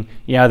thinking,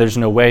 yeah, there's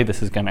no way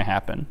this is going to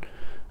happen.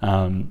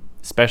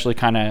 Especially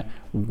kind of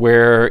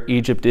where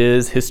Egypt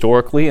is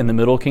historically in the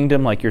Middle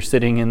Kingdom, like you're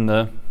sitting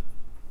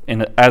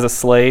as a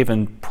slave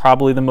in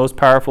probably the most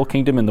powerful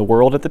kingdom in the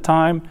world at the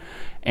time.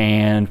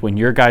 And when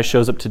your guy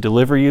shows up to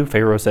deliver you,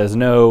 Pharaoh says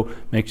no,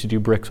 makes you do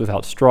bricks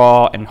without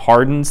straw, and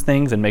hardens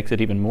things and makes it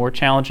even more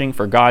challenging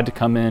for God to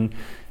come in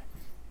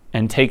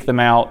and take them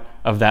out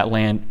of that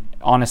land,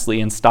 honestly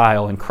in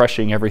style, and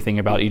crushing everything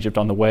about Egypt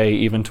on the way,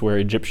 even to where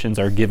Egyptians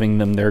are giving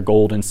them their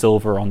gold and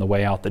silver on the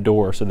way out the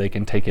door so they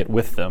can take it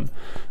with them.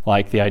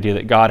 Like the idea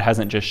that God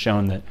hasn't just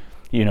shown that,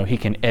 he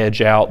can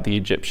edge out the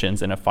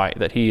Egyptians in a fight,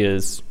 that he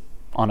is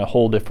on a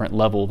whole different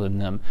level than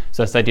them.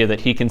 So this idea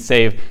that he can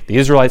save the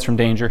Israelites from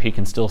danger, he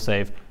can still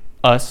save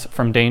us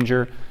from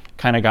danger,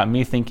 kind of got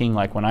me thinking,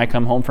 like when I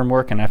come home from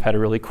work and I've had a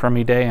really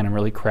crummy day and I'm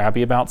really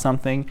crabby about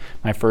something,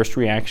 my first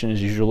reaction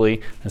is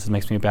usually, this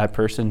makes me a bad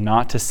person,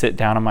 not to sit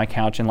down on my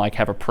couch and like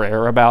have a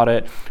prayer about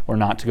it, or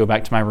not to go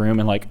back to my room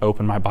and like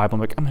open my Bible.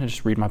 I'm like, I'm going to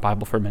just read my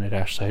Bible for a minute,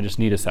 Ashley. I just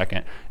need a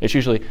second. It's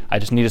usually, I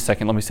just need a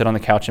second. Let me sit on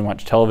the couch and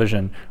watch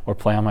television or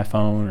play on my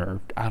phone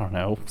or I don't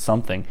know,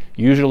 something.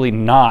 Usually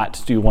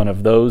not do one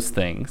of those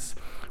things,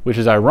 which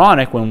is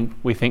ironic when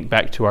we think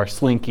back to our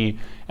Slinky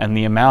and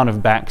the amount of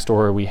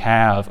backstory we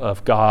have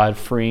of God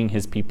freeing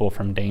his people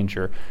from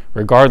danger,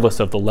 regardless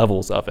of the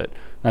levels of it.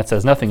 That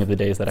says nothing of the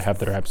days that I have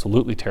that are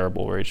absolutely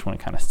terrible, where you just want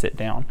to kind of sit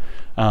down.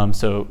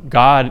 So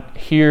God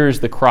hears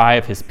the cry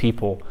of his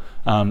people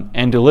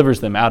and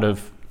delivers them out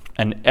of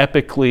an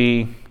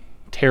epically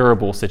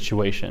terrible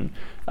situation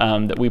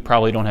that we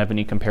probably don't have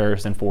any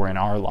comparison for in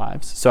our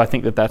lives. So I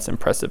think that that's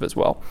impressive as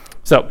well.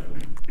 So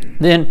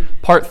then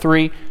part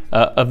 3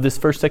 of this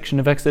first section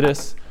of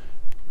Exodus,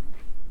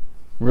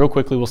 real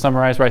quickly we'll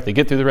summarize, right? They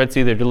get through the Red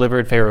Sea, they're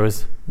delivered, Pharaoh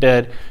is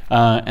dead,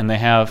 and they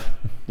have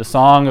the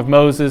song of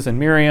Moses and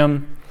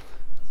Miriam.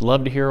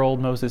 Love to hear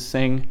old Moses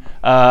sing.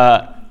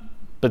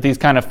 But these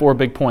kind of 4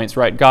 big points,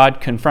 right?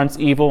 God confronts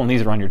evil, and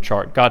these are on your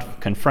chart. God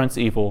confronts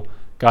evil,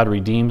 God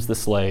redeems the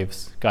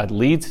slaves, God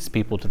leads his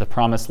people to the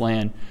promised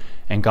land,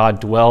 and God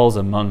dwells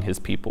among his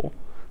people.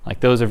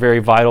 Like those are very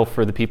vital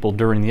for the people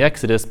during the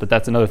Exodus, but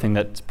that's another thing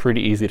that's pretty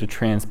easy to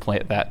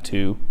transplant that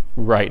to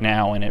right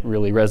now, and it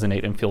really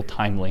resonate and feel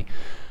timely.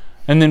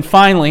 And then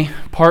finally,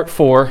 part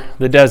 4,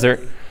 the desert.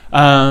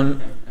 Yeah,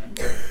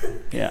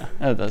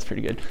 that's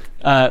pretty good.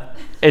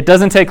 It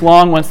doesn't take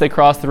long once they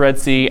cross the Red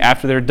Sea,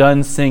 after they're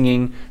done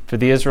singing, for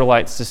the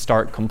Israelites to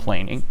start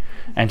complaining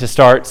and to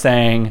start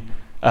saying,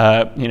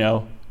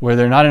 Were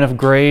there not enough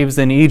graves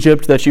in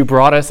Egypt that you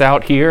brought us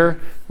out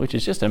here? Which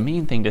is just a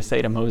mean thing to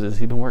say to Moses.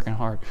 He's been working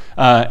hard.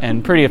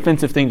 And pretty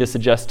offensive thing to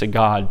suggest to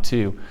God,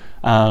 too.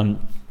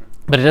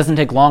 But it doesn't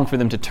take long for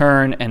them to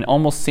turn and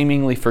almost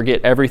seemingly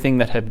forget everything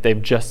that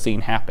they've just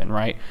seen happen,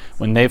 right?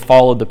 When they've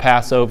followed the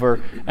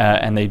Passover,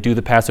 and they do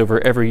the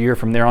Passover every year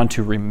from there on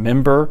to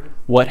remember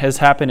what has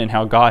happened and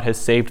how God has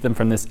saved them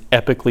from this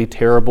epically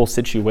terrible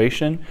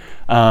situation,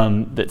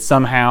 that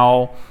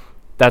somehow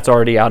that's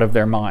already out of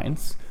their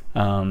minds,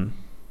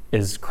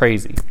 is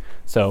crazy.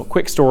 So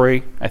quick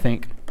story, I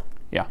think.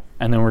 Yeah,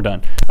 and then we're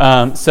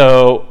done.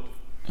 So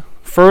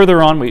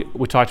further on, we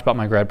talked about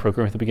my grad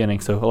program at the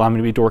beginning, so allow me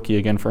to be dorky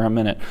again for a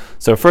minute.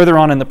 So further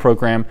on in the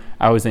program,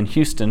 I was in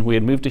Houston. We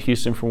had moved to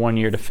Houston for 1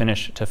 year to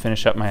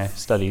finish up my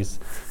studies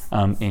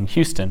in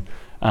Houston.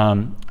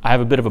 I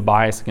have a bit of a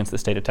bias against the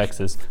state of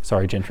Texas.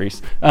 Sorry,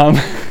 gentries.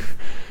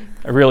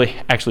 I really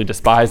actually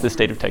despise the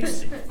state of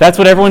Texas. That's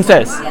what everyone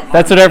says.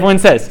 That's what everyone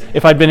says.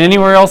 If I'd been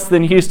anywhere else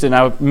than Houston,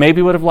 I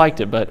maybe would have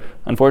liked it, but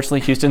unfortunately,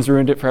 Houston's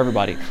ruined it for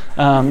everybody.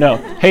 No,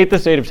 hate the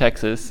state of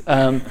Texas.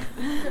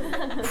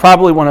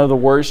 Probably one of the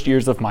worst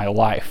years of my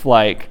life.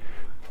 Like,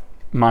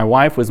 my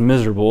wife was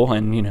miserable,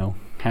 and,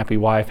 happy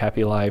wife,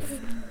 happy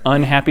life.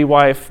 Unhappy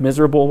wife,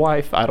 miserable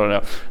wife, I don't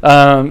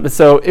know.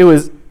 So it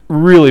was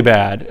really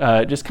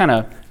bad. Just kind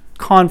of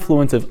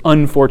confluence of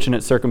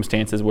unfortunate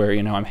circumstances where,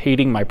 I'm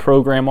hating my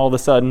program all of a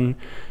sudden,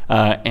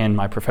 and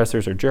my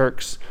professors are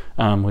jerks,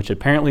 which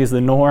apparently is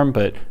the norm,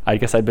 but I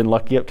guess I'd been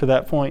lucky up to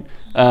that point.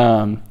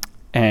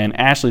 And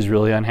Ashley's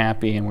really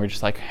unhappy, and we're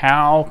just like,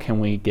 how can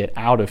we get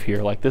out of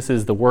here? Like, this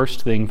is the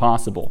worst thing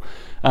possible.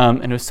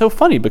 And it was so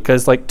funny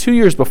because 2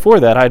 years before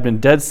that, I'd been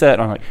dead set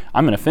on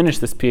I'm going to finish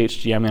this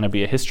PhD. I'm going to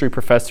be a history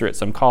professor at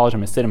some college. I'm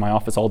going to sit in my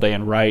office all day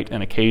and write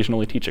and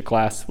occasionally teach a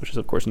class, which is,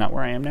 of course, not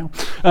where I am now.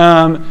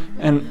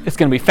 And it's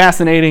going to be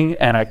fascinating.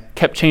 And I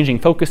kept changing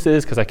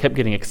focuses because I kept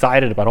getting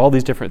excited about all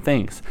these different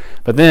things.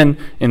 But then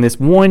in this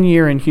 1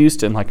 year in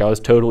Houston, I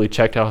was totally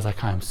checked out. I was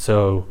like, I'm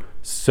so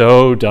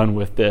done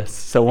with this.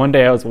 So one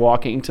day I was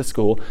walking to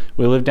school.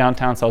 We lived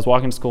downtown, so I was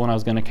walking to school and I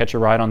was going to catch a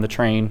ride on the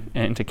train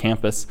into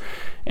campus.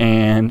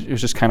 And it was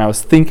just I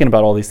was thinking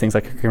about all these things. I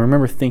can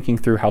remember thinking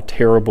through how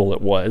terrible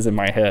it was in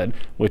my head,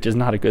 which is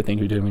not a good thing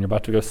to do when you're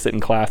about to go sit in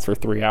class for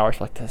 3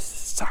 hours. Like, this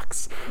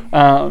sucks.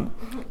 And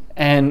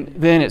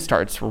then it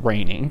starts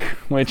raining,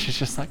 which is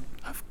just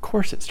of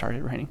course it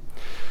started raining.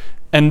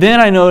 And then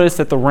I noticed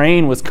that the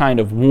rain was kind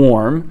of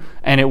warm,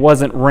 and it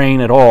wasn't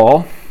rain at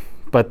all,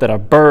 but that a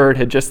bird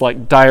had just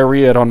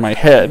diarrheaed on my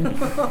head.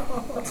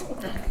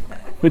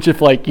 Which, if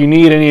you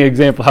need any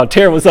example how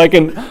terrible it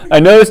was, I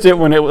noticed it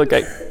when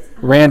it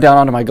ran down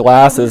onto my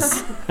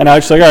glasses, and I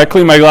was just all right,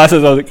 clean my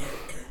glasses. I was like,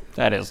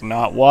 that is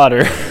not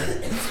water.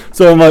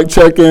 So I'm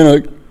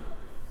checking,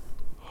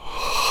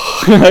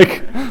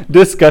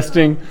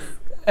 disgusting.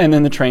 And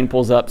then the train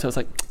pulls up, so it's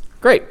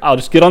great, I'll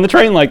just get on the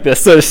train like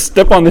this. So I just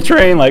step on the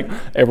train,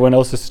 everyone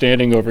else is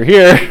standing over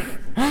here.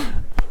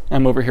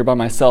 I'm over here by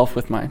myself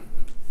with my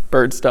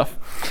bird stuff,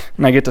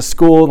 and I get to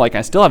school,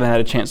 I still haven't had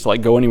a chance to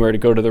go anywhere to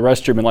go to the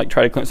restroom and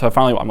try to clean. So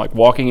I'm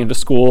walking into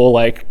school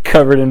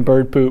covered in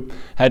bird poop.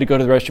 I had to go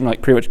to the restroom,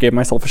 pretty much gave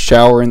myself a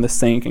shower in the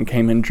sink and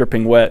came in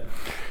dripping wet.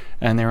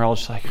 And they were all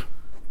just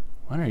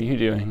what are you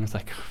doing? It's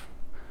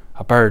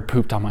a bird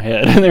pooped on my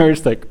head. And they were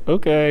just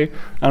okay.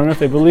 I don't know if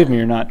they believe me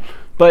or not,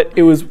 but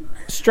it was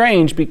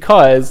strange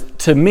because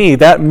to me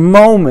that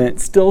moment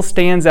still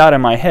stands out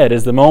in my head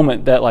as the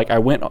moment that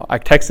I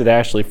texted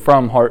Ashley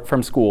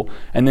from school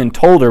and then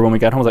told her when we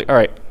got home, I was all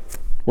right,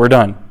 we're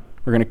done,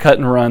 we're going to cut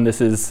and run,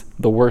 this is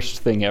the worst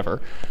thing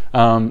ever.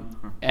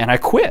 And I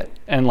quit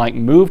and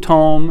moved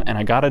home, and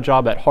I got a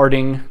job at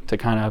Harding to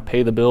kind of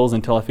pay the bills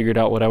until I figured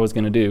out what I was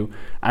going to do.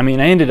 I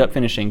ended up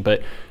finishing,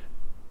 but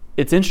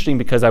it's interesting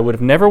because I would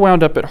have never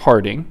wound up at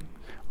Harding,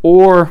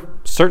 or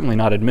certainly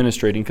not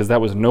administrating, because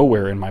that was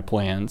nowhere in my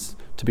plans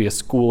to be a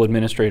school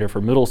administrator for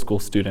middle school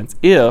students,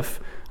 if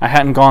I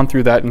hadn't gone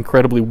through that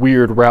incredibly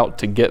weird route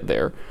to get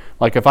there.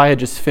 If I had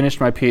just finished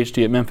my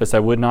PhD at Memphis, I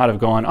would not have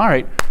gone, all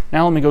right,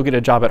 now let me go get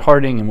a job at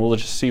Harding and we'll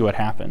just see what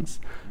happens.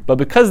 But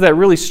because of that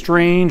really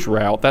strange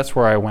route, that's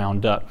where I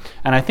wound up.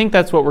 And I think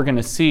that's what we're going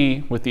to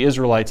see with the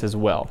Israelites as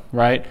well,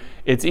 right?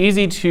 It's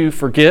easy to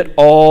forget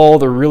all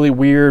the really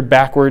weird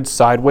backwards,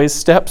 sideways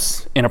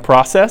steps in a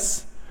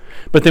process.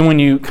 But then when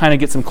you kind of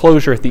get some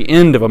closure at the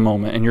end of a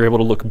moment and you're able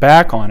to look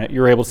back on it,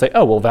 you're able to say,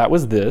 oh, well, that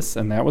was this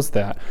and that was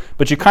that.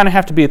 But you kind of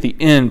have to be at the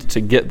end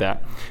to get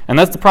that. And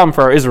that's the problem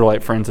for our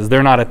Israelite friends, is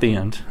they're not at the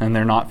end, and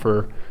they're not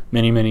for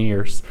many, many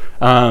years.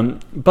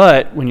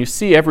 But when you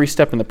see every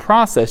step in the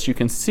process, you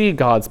can see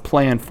God's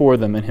plan for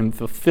them and Him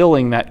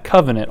fulfilling that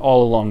covenant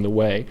all along the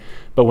way.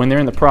 But when they're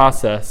in the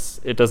process,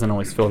 it doesn't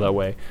always feel that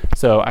way.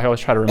 So I always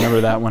try to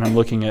remember that when I'm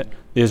looking at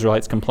the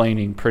Israelites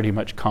complaining pretty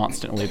much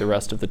constantly the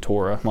rest of the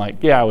Torah. I'm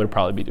yeah, I would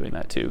probably be doing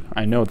that too.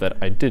 I know that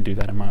I did do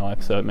that in my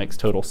life, so it makes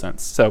total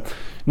sense. So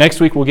next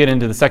week we'll get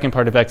into the second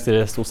part of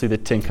Exodus. We'll see the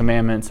Ten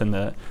Commandments and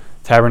the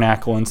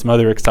tabernacle and some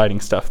other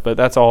exciting stuff. But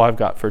that's all I've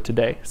got for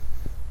today.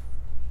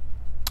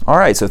 All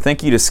right, so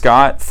thank you to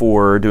Scott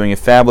for doing a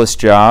fabulous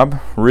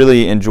job.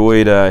 Really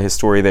enjoyed his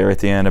story there at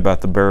the end about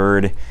the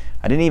bird.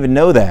 I didn't even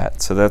know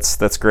that, so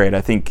that's great.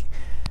 I think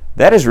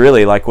that is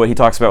really like what he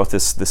talks about with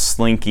this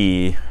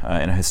slinky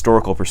in a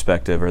historical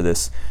perspective, or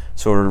this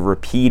sort of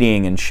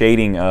repeating and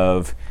shading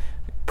of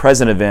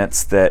present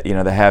events that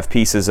that have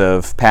pieces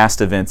of past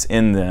events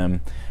in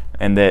them,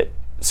 and that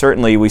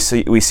certainly we see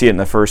it in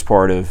the first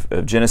part of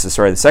Genesis.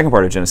 The second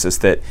part of Genesis,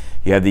 that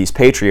you have these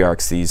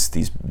patriarchs,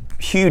 these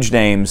huge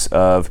names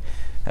of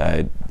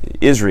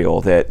Israel,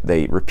 that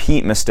they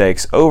repeat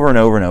mistakes over and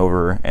over and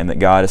over, and that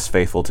God is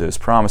faithful to His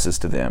promises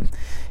to them.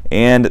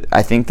 And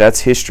I think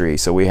that's history.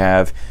 So we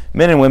have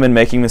men and women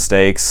making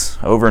mistakes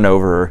over and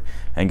over,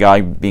 and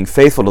God being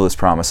faithful to His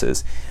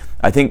promises.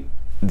 I think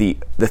the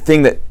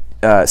thing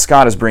that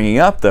Scott is bringing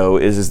up, though,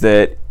 is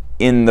that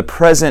in the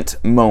present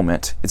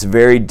moment, it's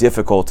very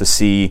difficult to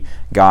see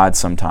God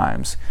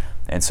sometimes.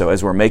 And so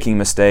as we're making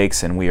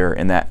mistakes and we are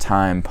in that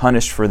time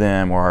punished for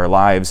them, or our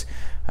lives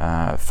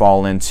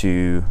fall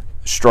into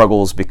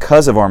struggles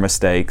because of our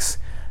mistakes,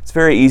 it's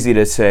very easy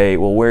to say,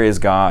 well, where is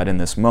God in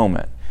this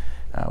moment?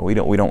 We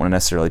don't want to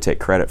necessarily take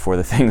credit for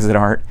the things that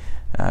aren't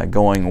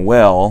going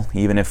well,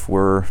 even if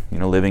we're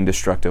living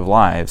destructive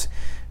lives.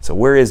 So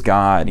where is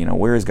God?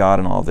 Where is God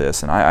in all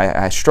this? And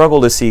I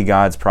struggle to see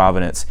God's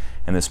providence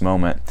in this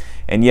moment.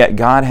 And yet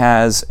God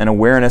has an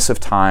awareness of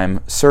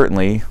time,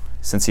 certainly,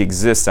 since He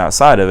exists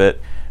outside of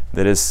it,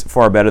 that is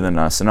far better than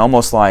us. And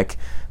almost like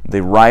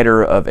the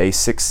writer of a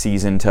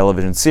 6-season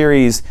television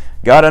series,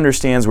 God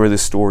understands where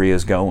this story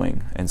is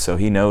going. And so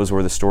He knows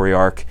where the story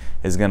arc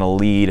is going to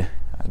lead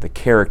the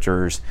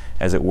characters,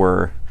 as it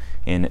were,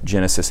 in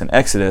Genesis and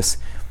Exodus.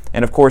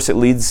 And of course it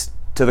leads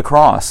to the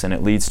cross, and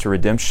it leads to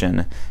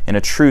redemption in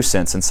a true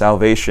sense, and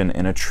salvation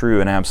in a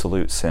true and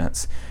absolute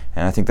sense.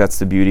 And I think that's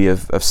the beauty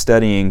of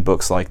studying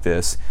books like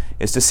this,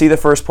 is to see the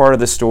first part of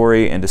the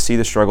story and to see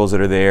the struggles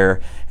that are there,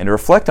 and to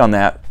reflect on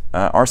that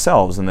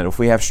ourselves, and that if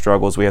we have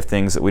struggles, we have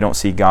things that we don't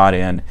see God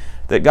in,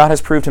 that God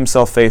has proved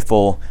Himself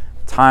faithful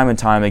time and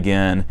time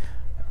again.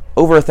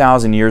 Over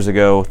 1,000 years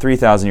ago,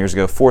 3,000 years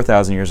ago,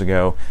 4,000 years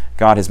ago,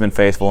 God has been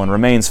faithful and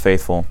remains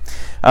faithful.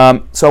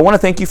 So I want to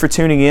thank you for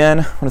tuning in.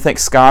 I want to thank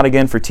Scott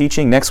again for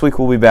teaching. Next week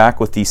we'll be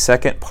back with the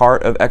second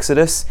part of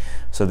Exodus.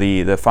 So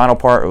the final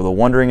part of the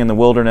wandering in the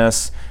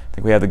wilderness. I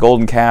think we have the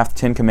golden calf,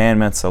 10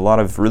 commandments, a lot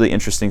of really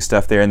interesting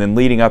stuff there, and then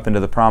leading up into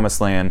the promised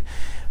land.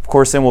 Of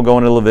course, then we'll go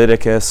into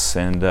Leviticus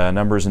and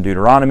Numbers and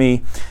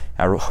Deuteronomy.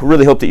 I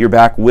really hope that you're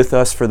back with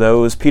us for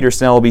those. Peter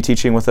Snell will be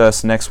teaching with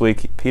us next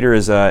week. Peter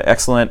is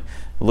excellent.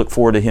 Look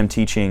forward to him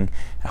teaching.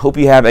 I hope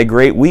you have a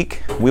great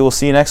week. We will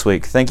see you next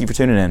week. Thank you for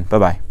tuning in.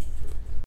 Bye-bye.